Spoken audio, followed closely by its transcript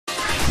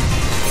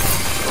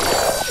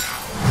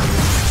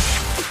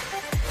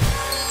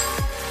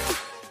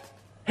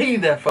Hey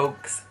there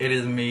folks, it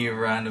is me,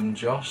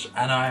 RandomJosh,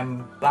 and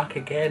I'm back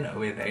again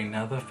with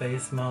another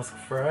Face Mask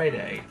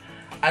Friday.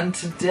 And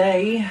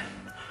today,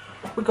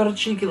 we've got a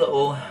cheeky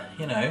little,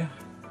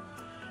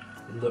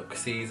 look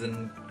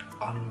season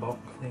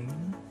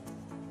unboxing.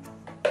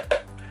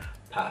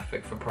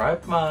 Perfect for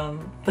Pride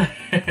Month.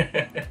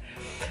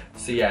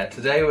 So yeah,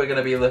 today we're going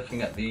to be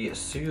looking at the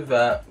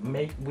Suva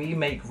We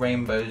Make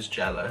Rainbows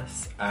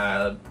Jealous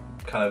kind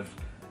of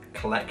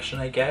collection,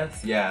 I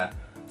guess. Yeah.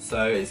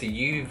 So it's a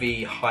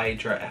UV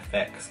Hydra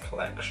FX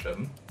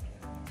collection.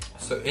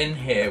 So in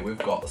here we've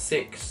got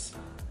 6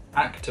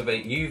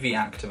 UV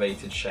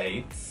activated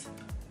shades.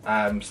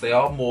 So they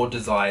are more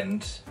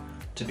designed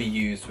to be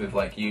used with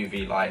like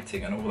UV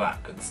lighting and all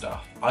that good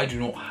stuff. I do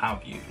not have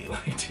UV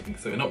lighting,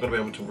 so we're not going to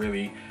be able to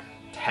really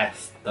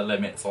test the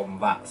limits on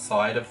that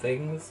side of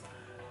things.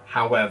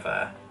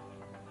 However,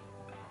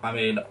 I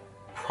mean,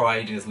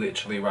 Pride is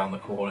literally around the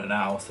corner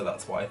now, so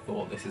that's why I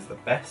thought this is the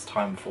best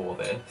time for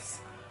this.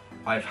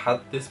 I've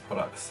had this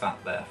product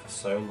sat there for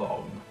so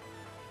long,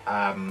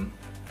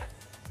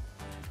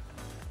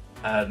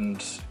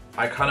 and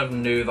I kind of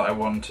knew that I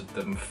wanted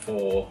them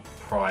for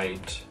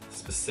Pride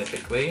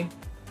specifically.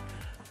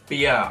 But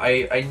yeah,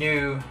 I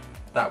knew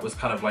that was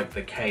kind of like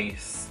the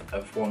case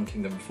of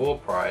wanting them for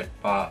Pride,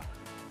 but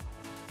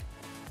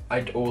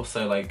I'd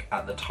also, like,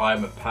 at the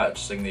time of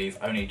purchasing these,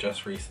 only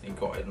just recently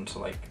got into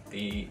like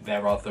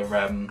their other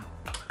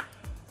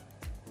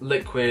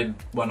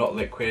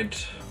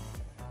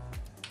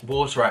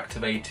water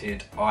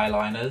activated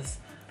eyeliners,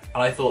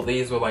 and I thought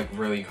these were like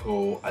really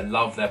cool. I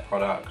love their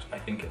product, I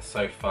think it's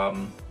so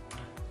fun.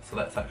 So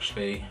let's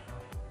actually,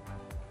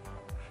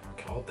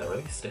 God, they're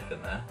really stiff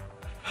in there.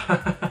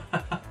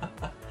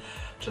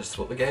 Just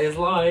what the gays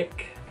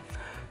like.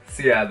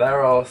 So yeah,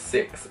 there are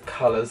 6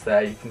 colours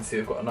there. You can see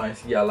we've got a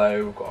nice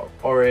yellow, we've got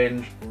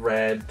orange,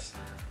 red,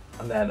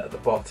 and then at the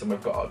bottom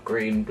we've got a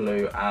green,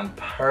 blue and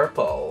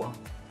purple.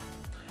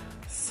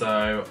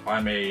 So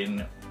I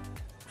mean,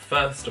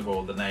 first of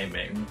all, the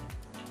naming.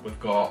 We've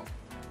got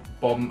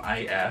Bomb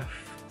AF,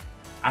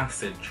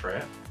 Acid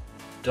Trip,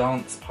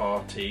 Dance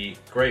Party,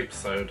 Grape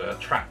Soda,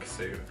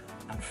 Tracksuit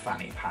and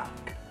Fanny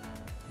Pack.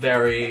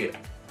 Very,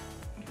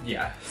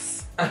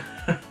 yes,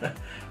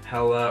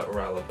 hella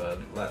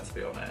relevant, let's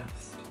be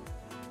honest.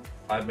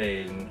 I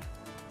mean,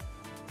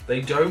 they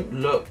don't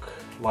look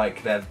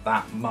like they're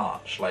that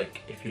much.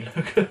 Like, if you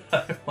look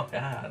at my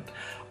hand,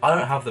 I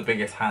don't have the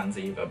biggest hands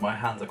either, my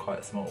hands are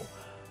quite small.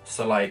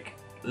 So like,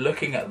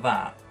 looking at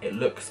that, it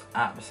looks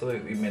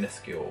absolutely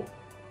minuscule,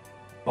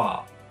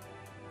 but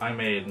I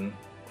mean,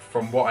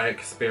 from what I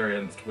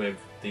experienced with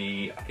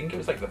I think it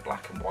was like the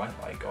black and white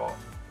that I got,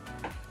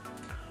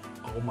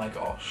 oh my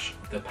gosh,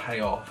 the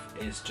payoff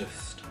is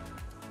just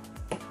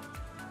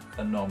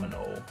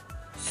phenomenal.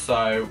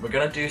 So we're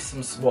gonna do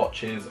some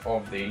swatches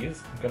of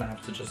these. I'm gonna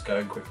have to just go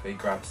and quickly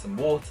grab some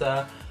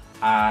water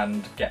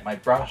and get my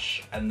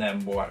brush, and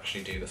then we'll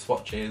actually do the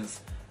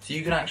swatches. So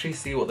you can actually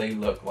see what they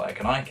look like,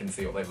 and I can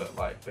see what they look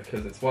like,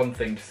 because it's one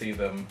thing to see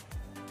them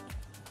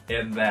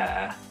in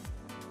there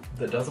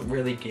that doesn't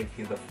really give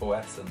you the full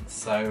essence.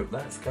 So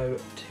let's go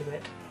to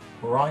it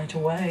right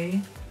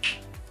away.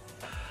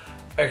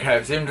 Okay,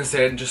 I've zoomed us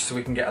in just so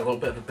we can get a little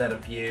bit of a better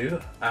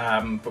view,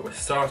 but we're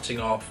starting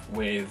off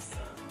with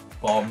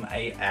Bomb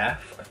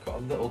AF. I've got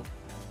a little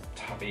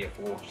tubby of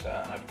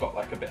water, and I've got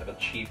like a bit of a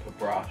cheaper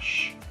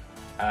brush,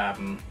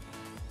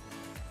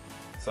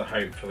 so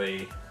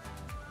hopefully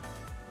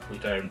we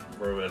don't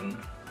ruin,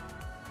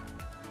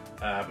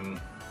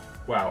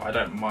 well, I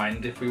don't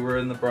mind if we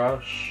ruin the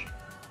brush.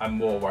 I'm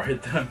more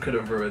worried that I'm going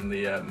to ruin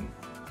the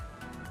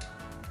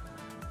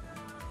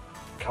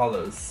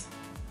colours,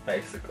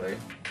 basically.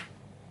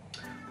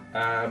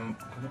 I'm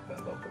going to put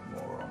a little bit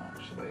more on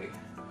actually,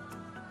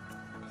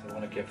 because I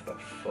want to give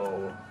that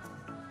full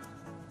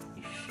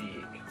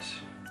effect.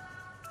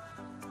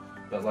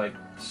 But like,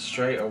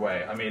 straight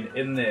away, I mean,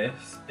 in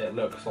this, it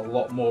looks a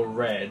lot more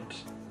red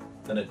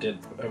than it did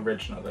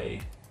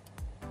originally,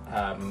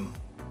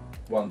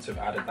 once we've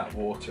added that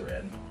water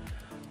in.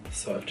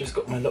 So I've just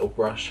got my little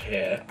brush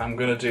here. I'm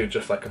gonna do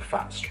just like a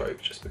fat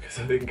stroke, just because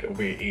I think it'll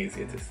be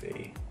easier to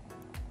see.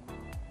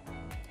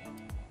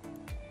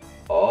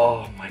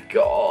 Oh my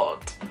god,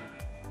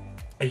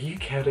 are you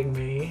kidding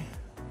me?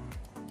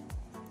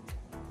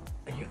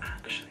 Are you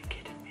actually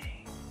kidding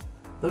me?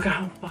 Look at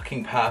how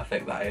fucking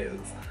perfect that is.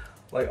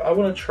 Like, I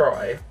want to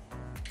try.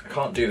 I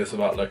can't do this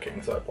without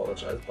looking, so I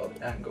apologise about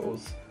the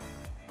angles.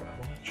 I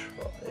want to try.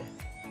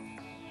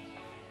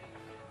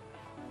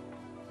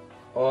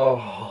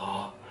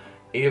 Oh,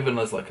 even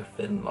as like a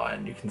thin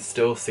line, you can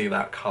still see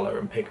that colour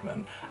and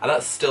pigment, and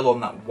that's still on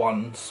that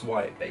one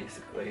swipe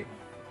basically.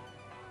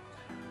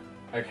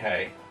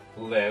 Okay,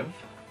 Liv.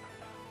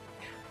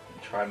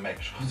 Try and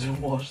make sure to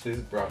wash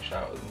this brush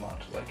out as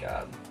much as I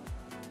can.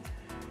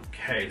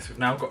 Okay, so we've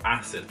now got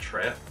Acid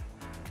Trip,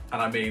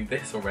 and I mean,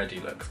 this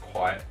already looks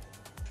quite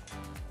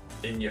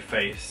in your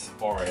face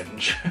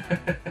orange.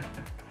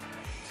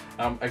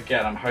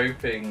 Again, I'm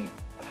hoping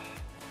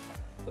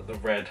that the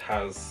red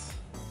has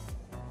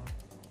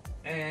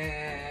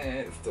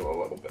It's still a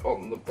little bit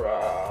on the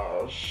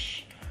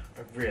brush.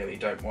 I really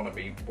don't want to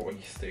be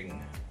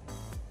wasting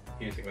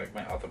using like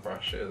my other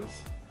brushes.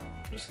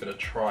 I'm just going to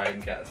try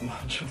and get as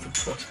much of the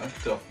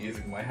product off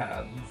using my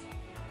hands.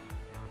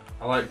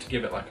 I like to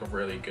give it like a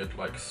really good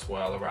like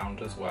swirl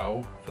around as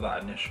well for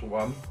that initial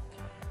one.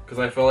 Because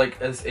I feel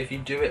like as if you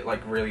do it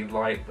like really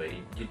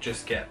lightly, you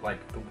just get like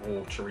the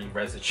watery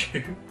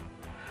residue.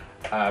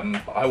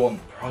 I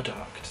want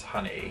product,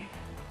 honey.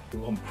 We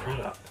want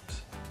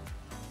product.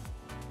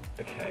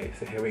 Okay,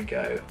 so here we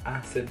go.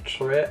 Acid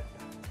trip.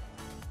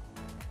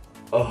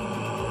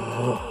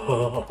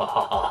 Oh,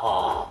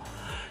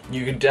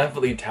 you can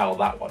definitely tell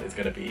that one is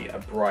going to be a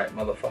bright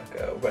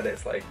motherfucker when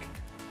it's like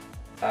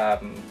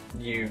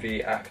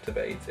UV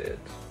activated.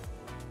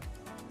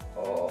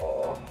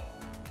 Oh,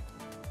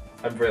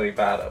 I'm really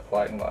bad at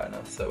applying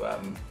liner, so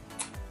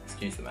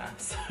excuse the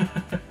mess.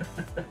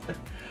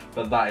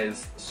 But that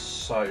is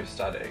so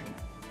stunning.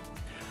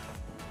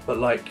 But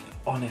like,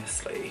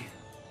 honestly,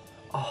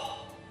 oh.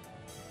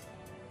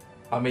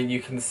 I mean,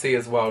 you can see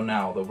as well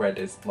now the red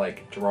is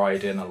like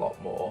dried in a lot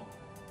more.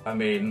 I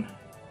mean,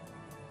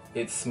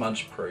 it's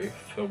smudge proof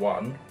for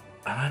one.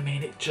 And I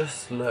mean, it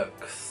just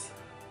looks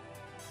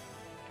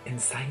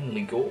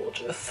insanely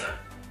gorgeous.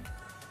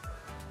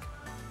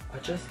 I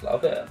just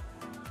love it.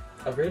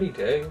 I really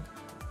do.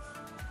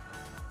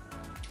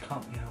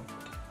 Can't be helped.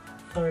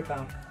 Sorry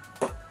about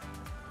it.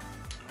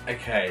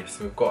 Okay,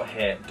 so we've got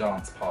here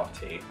Dance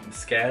Party. I'm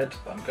scared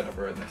that I'm gonna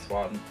ruin this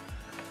one.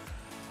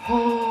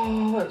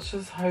 Oh, let's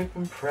just hope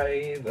and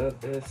pray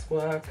that this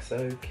works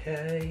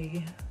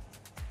okay.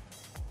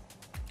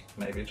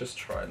 Maybe just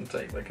try and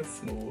take like a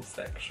small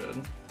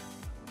section.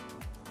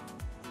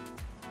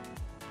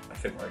 I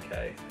think we're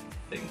okay.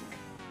 I think.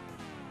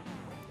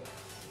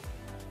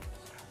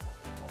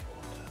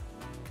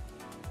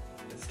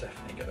 It's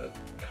definitely gonna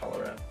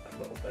colour it a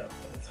little bit,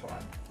 but it's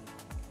fine.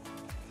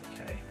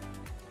 It's okay.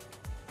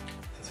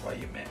 This is why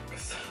you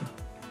mix.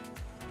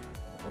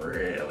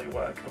 Really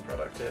work the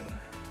product in.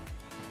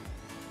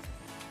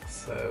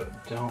 So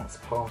Dance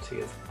Party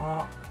is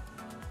up.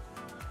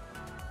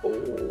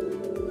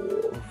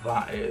 Oh,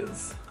 that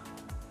is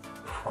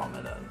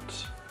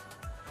prominent.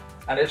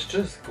 And it's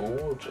just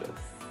gorgeous.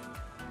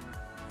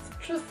 It's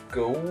just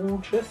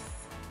gorgeous.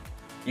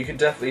 You can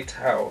definitely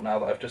tell now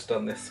that I've just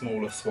done this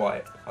smaller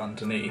swipe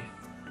underneath.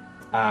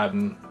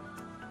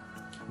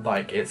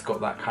 Like it's got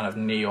that kind of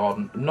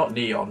neon, not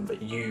neon,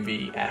 but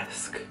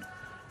UV-esque.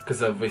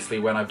 Because obviously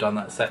when I've done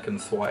that second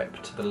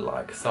swipe to the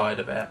like side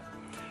of it,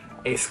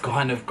 it's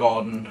kind of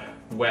gone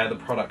where the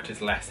product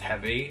is less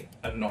heavy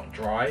and not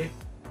dry.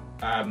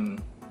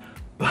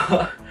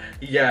 But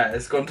yeah,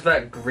 it's gone to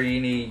that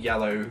greeny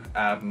yellow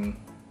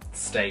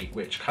state,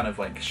 which kind of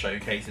like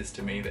showcases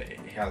to me that it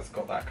has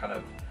got that kind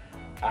of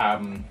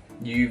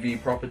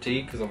UV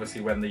property, because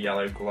obviously when the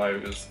yellow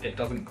glows, it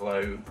doesn't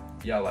glow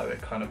yellow,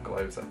 it kind of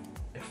glows I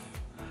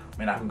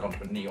mean, I haven't gone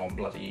to a neon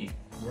bloody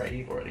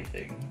rave or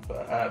anything,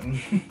 but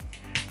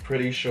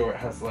pretty sure it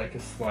has like a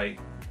slight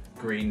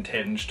green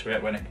tinge to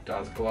it when it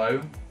does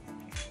glow.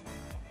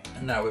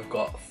 And now we've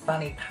got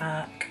Fanny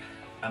Pack,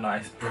 a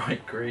nice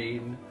bright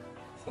green.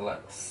 So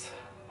let's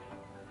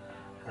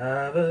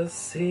have a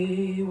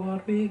see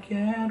what we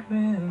get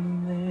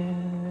with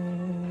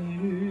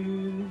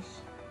this.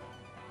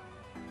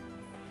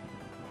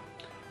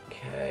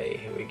 Okay,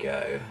 here we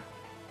go.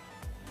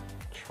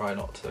 Try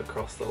not to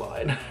cross the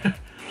line.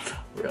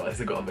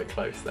 Realise I got a bit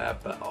close there,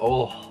 but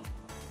oh,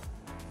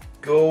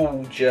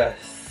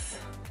 gorgeous.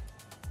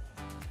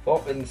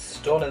 What been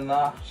stunning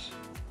that.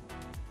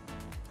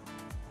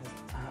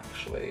 It's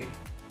actually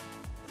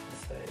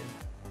insane.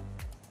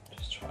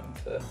 Just trying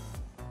to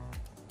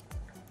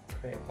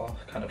create a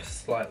kind of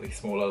slightly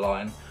smaller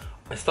line.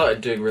 I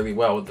started doing really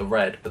well with the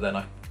red, but then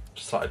I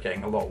started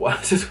getting a lot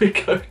worse as we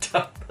go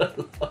down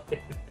the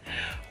line.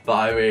 But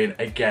I mean,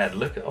 again,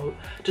 look at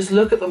just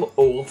look at them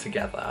all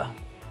together.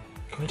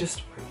 Can we just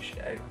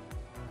appreciate?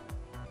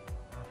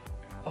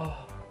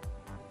 Oh,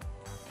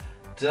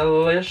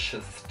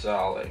 delicious,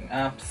 darling.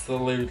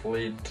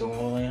 Absolutely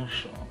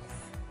delicious.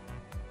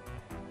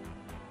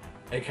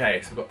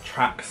 Okay, so we've got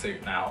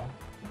tracksuit now.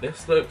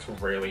 This looks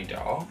really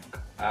dark.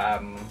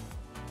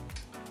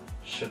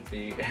 Should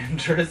be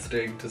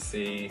interesting to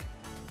see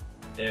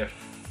if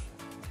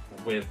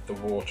with the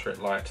water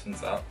it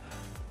lightens up.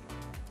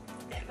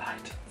 It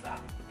lightens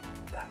up.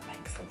 That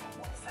makes a lot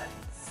more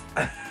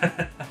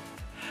sense.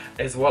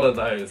 It's one of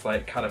those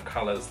like kind of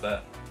colours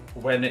that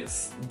when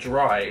it's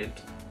dried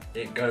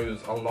it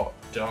goes a lot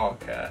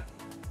darker,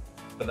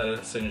 but then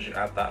as soon as you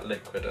add that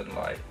liquid and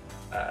like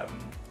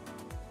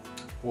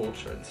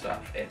water and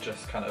stuff, it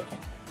just kind of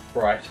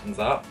brightens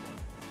up.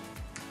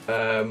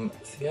 So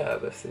yeah,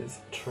 this is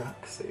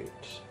tracksuit.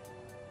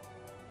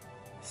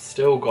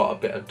 Still got a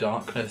bit of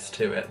darkness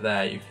to it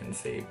there, you can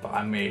see, but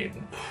I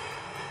mean,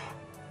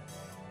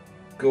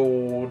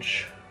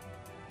 gorge.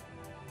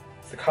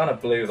 It's the kind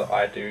of blue that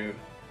I do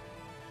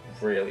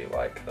really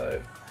like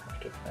though, I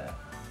have to admit.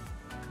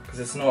 Because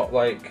it's not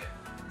like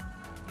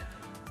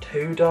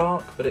too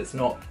dark, but it's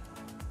not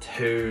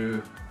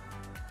too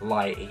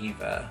light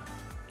either.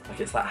 Like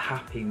it's that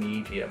happy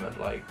medium of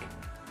like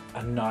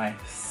a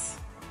nice,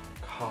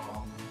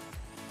 calm,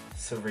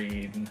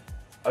 serene,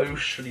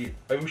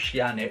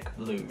 oceanic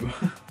blue.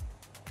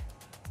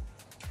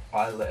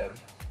 I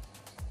live.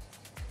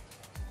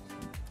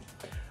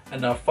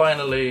 And now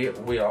finally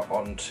we are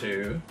on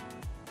to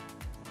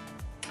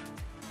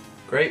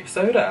grape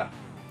soda.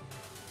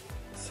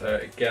 So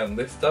again,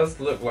 this does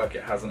look like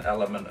it has an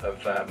element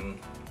of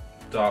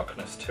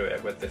darkness to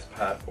it with this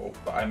purple,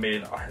 but I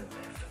mean, I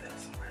live for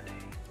this already.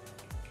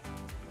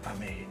 I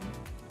mean,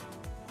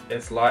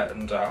 it's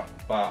lightened up,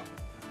 but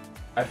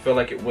I feel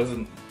like it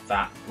wasn't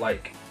that,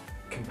 like,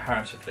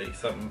 comparatively,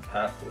 some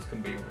purples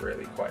can be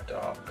really quite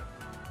dark.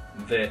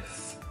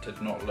 This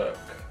did not look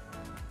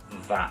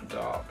that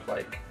dark.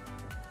 Like,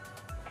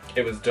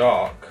 it was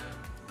dark,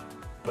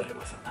 but it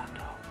wasn't that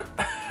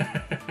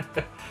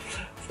dark.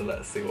 So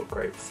let's see what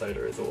grape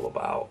soda is all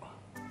about.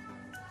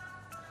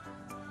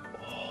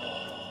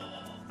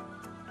 Oh,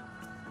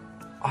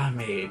 I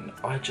mean,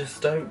 I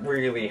just don't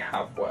really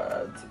have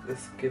words at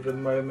this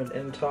given moment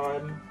in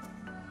time.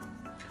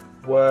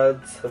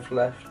 Words have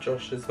left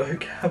Josh's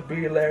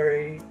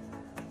vocabulary.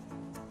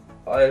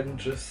 I'm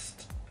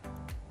just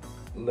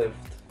lived.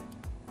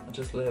 I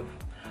just live.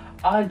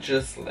 I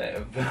just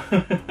live.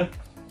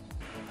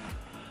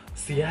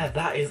 So yeah,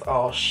 that is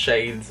our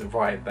shades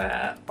right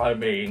there. I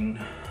mean,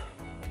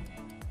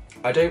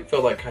 I don't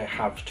feel like I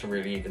have to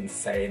really even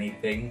say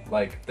anything.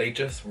 Like, they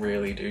just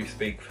really do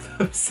speak for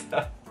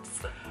themselves.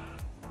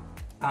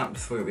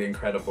 Absolutely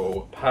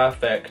incredible.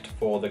 Perfect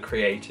for the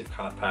creative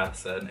kind of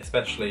person,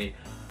 especially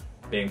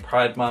being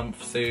Pride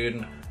Month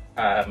soon.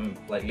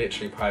 Like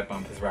literally Pride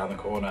Month is around the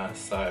corner,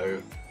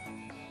 so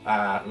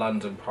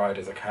London Pride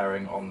is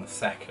occurring on the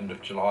 2nd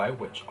of July,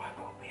 which I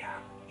will be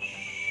at.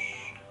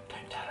 Shh,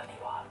 don't tell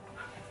anyone.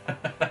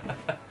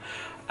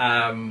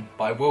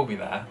 But I will be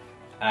there.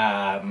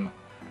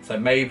 So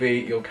maybe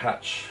you'll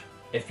catch,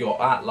 if you're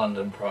at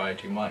London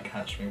Pride, you might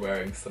catch me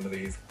wearing some of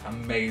these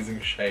amazing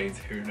shades,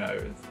 who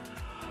knows.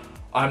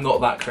 I'm not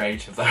that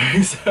creative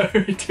though, so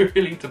it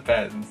really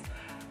depends.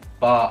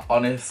 But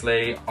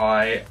honestly,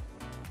 I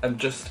am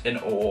just in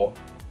awe.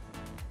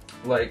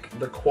 Like,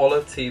 the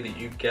quality that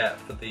you get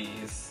for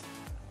these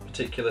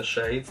particular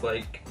shades,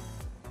 like,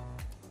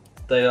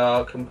 they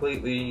are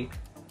completely,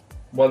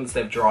 once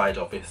they've dried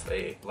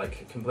obviously,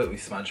 like completely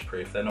smudge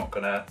proof. They're not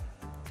gonna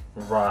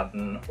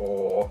run,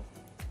 or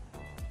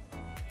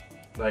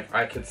like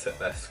I could sit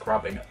there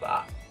scrubbing at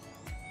that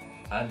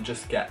and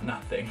just get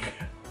nothing.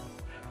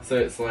 So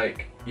it's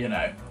like, you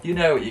know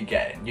what you're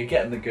getting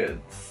the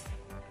goods.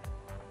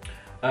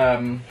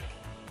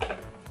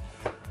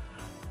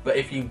 But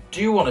if you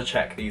do want to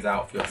check these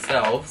out for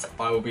yourselves,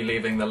 I will be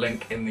leaving the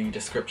link in the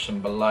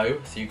description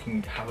below so you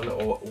can have a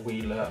little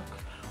wee look.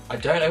 I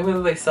don't know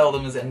whether they sell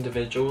them as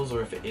individuals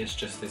or if it is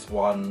just this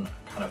one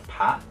kind of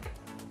pack,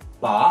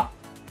 but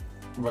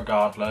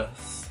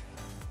regardless,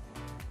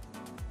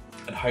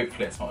 and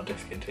hopefully it's not a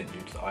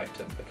discontinued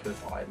item, because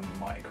I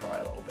might cry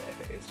a little bit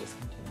if it is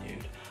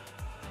discontinued.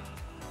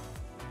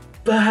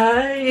 But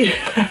hey!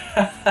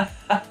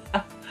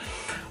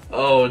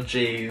 Oh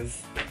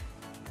jeez.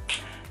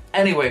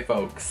 Anyway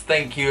folks,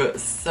 thank you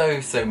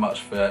so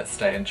much for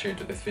staying tuned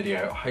to this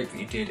video. I hope that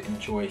you did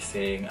enjoy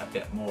seeing a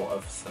bit more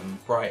of some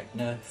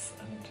brightness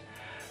and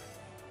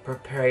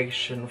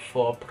preparation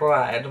for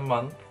Pride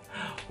Month.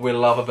 We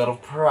love a bit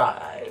of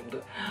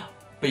pride.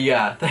 But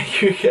yeah,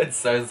 thank you again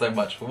so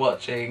much for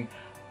watching.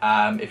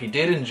 If you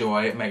did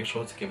enjoy, make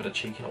sure to give it a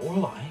cheeky little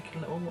like, a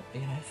little,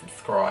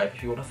 subscribe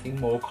if you want to see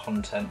more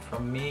content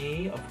from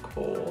me, of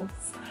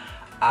course.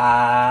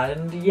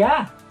 And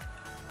yeah,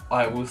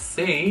 I will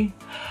see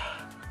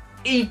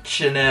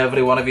each and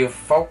every one of you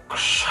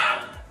folks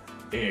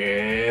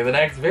in the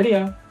next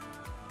video.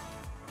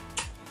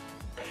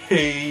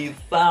 Peace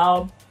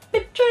out,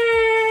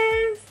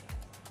 bitches!